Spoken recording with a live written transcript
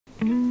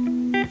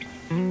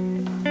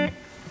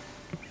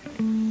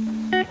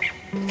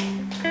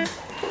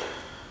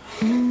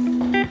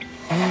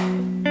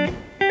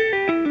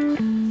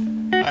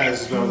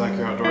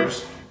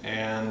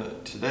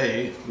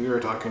we are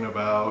talking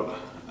about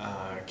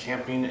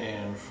camping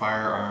and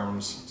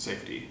firearms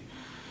safety.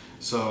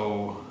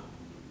 So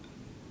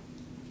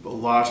a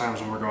lot of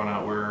times when we're going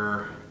out,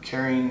 we're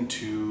carrying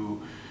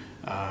to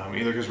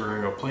either because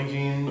we're going to go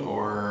plinking,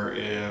 or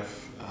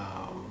if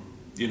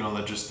you know,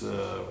 that just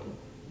the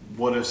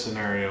what if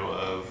scenario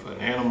of an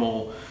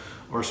animal,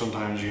 or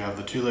sometimes you have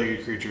the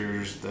two-legged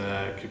creatures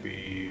that could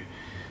be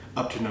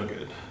up to no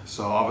good.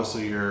 So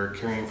obviously you're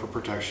carrying for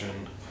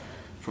protection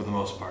for the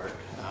most part.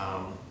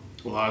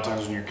 A lot of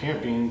times when you're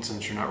camping,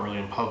 since you're not really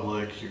in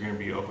public, you're going to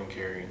be open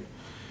carrying.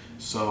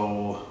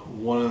 So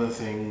one of the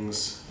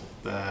things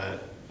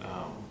that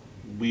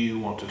we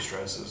want to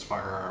stress is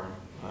firearm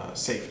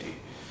safety.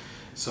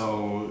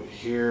 So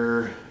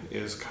here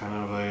is kind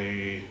of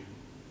a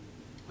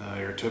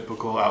your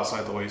typical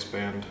outside the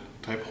waistband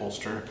type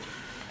holster.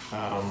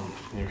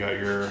 You've got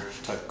your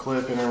type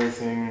clip and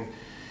everything,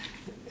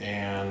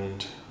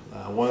 and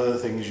one of the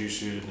things you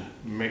should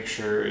make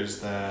sure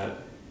is that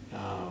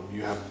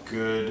you have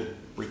good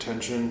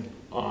retention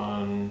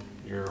on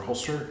your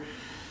holster.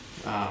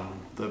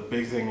 The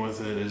big thing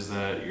with it is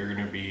that you're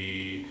going to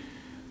be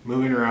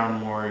moving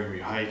around more, you're going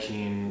to be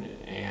hiking,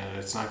 and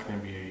it's not going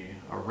to be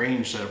a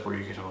range setup where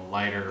you can have a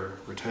lighter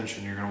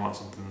retention. You're going to want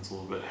something that's a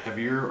little bit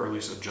heavier, or at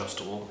least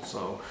adjustable.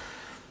 So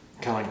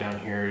kind of like down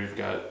here, you've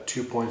got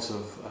 2 points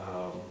of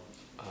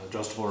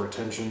adjustable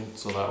retention,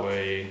 so that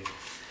way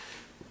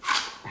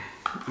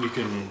you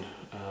can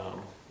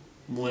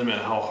limit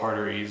how hard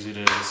or easy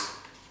it is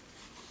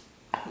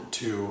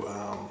to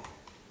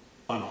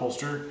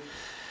unholster.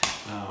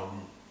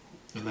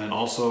 And then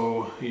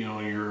also, you know,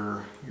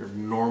 your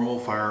normal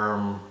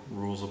firearm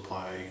rules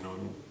apply. You know,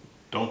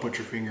 don't put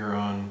your finger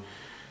on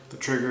the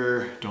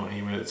trigger, don't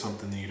aim it at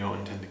something that you don't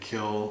intend to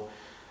kill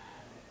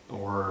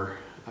or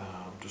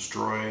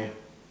destroy.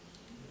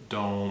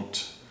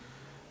 Don't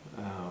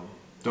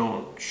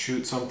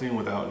shoot something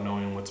without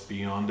knowing what's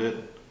beyond it.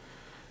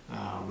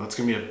 That's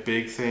going to be a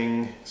big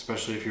thing,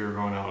 especially if you're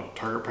going out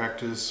target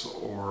practice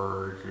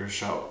or you're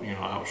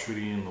out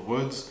shooting in the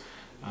woods.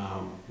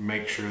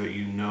 Make sure that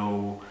you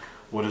know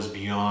what is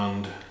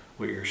beyond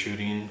what you're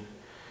shooting.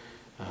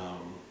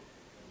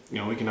 You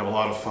know, we can have a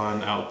lot of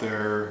fun out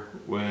there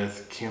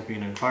with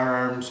camping and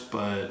firearms,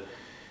 but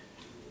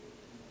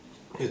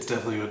it's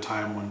definitely a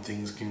time when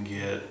things can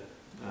get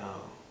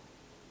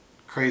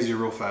crazy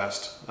real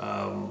fast.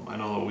 I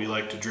know that we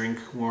like to drink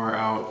when we're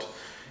out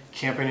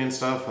camping and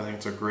stuff. I think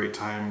it's a great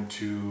time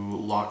to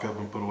lock up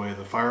and put away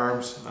the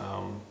firearms.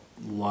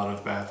 A lot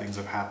of bad things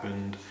have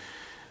happened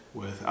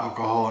with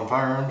alcohol and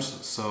firearms.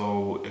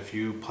 So if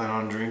you plan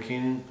on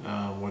drinking,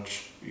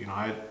 which, you know,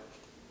 I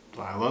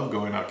love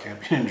going out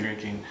camping and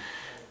drinking,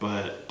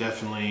 but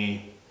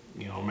definitely,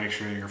 you know, make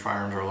sure your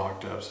firearms are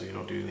locked up so you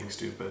don't do anything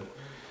stupid.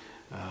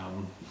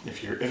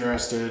 If you're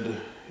interested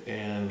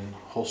in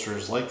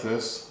holsters like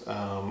this,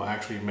 I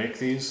actually make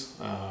these.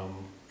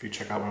 If you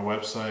check out my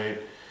website,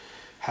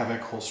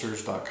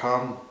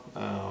 havocholsters.com,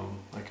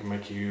 I can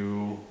make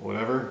you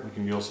whatever. We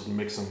can also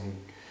make some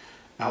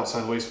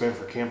outside waistband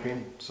for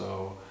camping.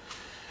 So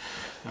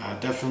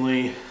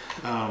definitely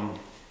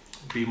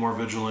be more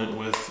vigilant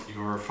with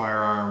your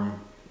firearm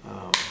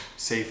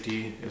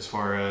safety as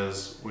far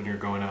as when you're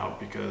going out,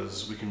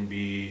 because we can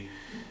be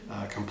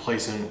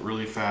complacent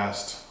really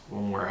fast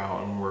when we're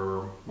out and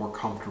we're more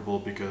comfortable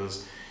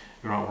because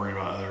we're not worried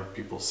about other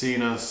people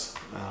seeing us.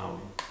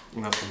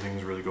 And that's when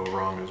things really go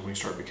wrong, is when we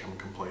start becoming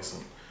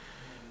complacent.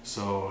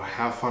 So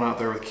have fun out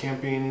there with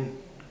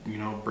camping. You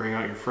know, bring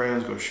out your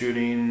friends, go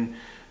shooting,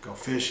 go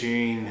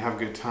fishing,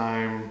 have a good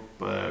time.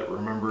 But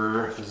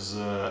remember, this is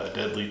a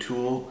deadly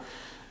tool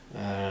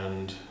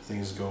and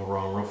things go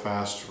wrong real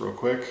fast, real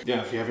quick.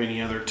 Yeah, if you have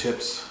any other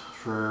tips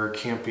for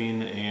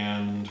camping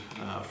and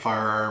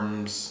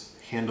firearms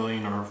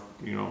handling, or,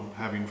 you know,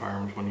 having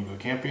firearms when you go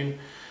camping,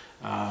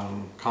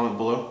 comment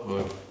below.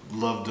 Would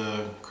love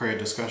to create a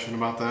discussion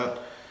about that.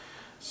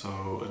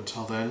 So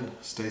until then,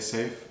 stay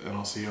safe, and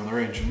I'll see you on the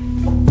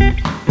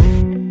range.